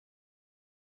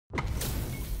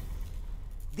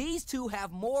These two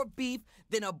have more beef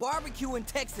than a barbecue in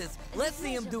Texas. Let's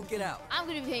see them duke it out. I'm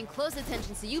gonna be paying close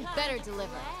attention, so you better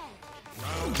deliver.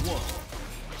 Round one.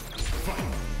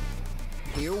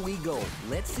 Fight. Here we go.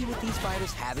 Let's see what these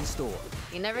fighters have in store.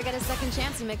 You never get a second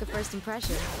chance to make a first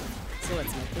impression. So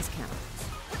let's make this count.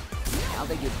 Now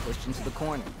they get pushed into the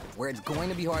corner, where it's going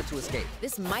to be hard to escape.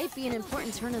 This might be an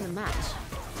important turn in the match.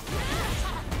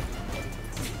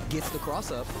 Gets the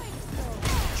cross-up,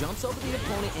 jumps over the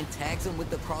opponent and tags him with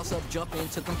the cross-up jump in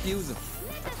to confuse him.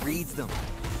 Reads them.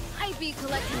 Might be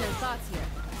collecting their thoughts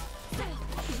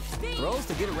here. Throws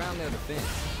to get around their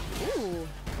defense. Ooh.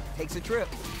 Takes a trip.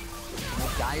 In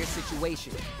a dire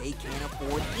situation, they can't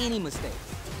afford any mistakes.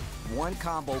 One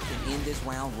combo can end this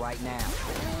round right now.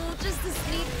 Just a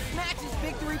sneak. Snatches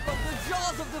victory from the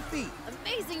jaws of defeat.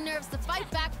 Amazing nerves to fight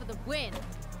back for the win.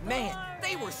 Man,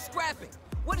 they were scrapping.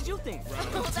 What did you think, bro?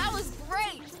 Oh, that was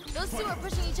great. Those two are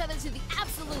pushing each other to the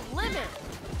absolute limit.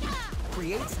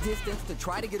 Creates distance to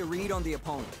try to get a read on the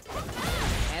opponent.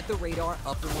 Had the radar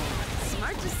up and running.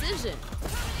 Smart decision.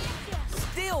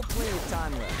 Still plenty of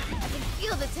time left. I can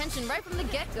feel the tension right from the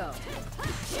get-go.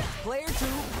 Player 2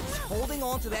 is holding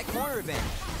on to that corner advantage.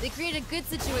 They create a good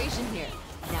situation here.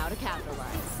 Now to capitalize.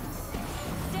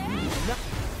 No.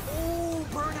 Ooh,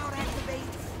 burnout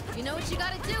activates. You know what you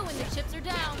gotta do when the chips are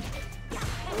down.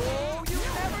 Oh, you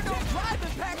never know. Drive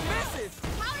impact misses.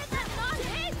 How did that not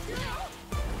hit?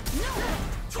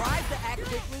 Tries to act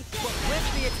quickly, but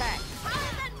whiffs the attack. How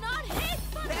did that not hit?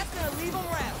 That's gonna leave him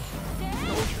rattled.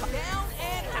 Goes down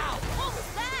and out. What was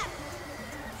that?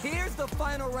 Here's the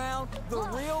final round. The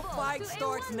real fight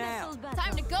starts now.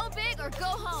 Time to go big or go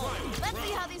home. Let's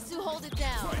see how these two hold it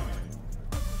down.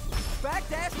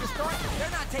 Backdash to start.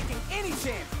 They're not taking any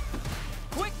chance.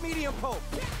 Quick medium poke.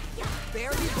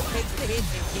 Barry takes the hit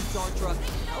and keeps on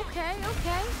trucking. Okay,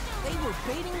 okay. They were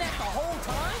baiting that the whole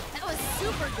time? That was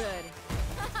super good.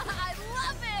 I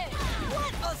love it!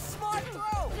 What a smart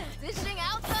throw! Dishing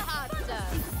out the hot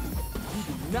stuff.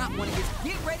 You do not want to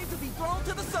get ready to be thrown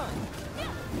to the sun.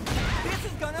 This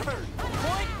is gonna hurt.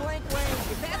 Point blank range,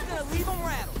 and that's gonna leave him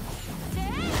rattled.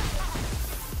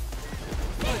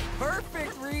 A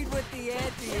perfect read with the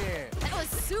anti-air. That was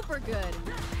super good.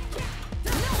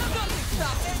 Nothing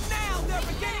stopped, and now they're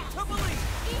beginning to believe.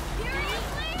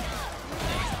 Seriously?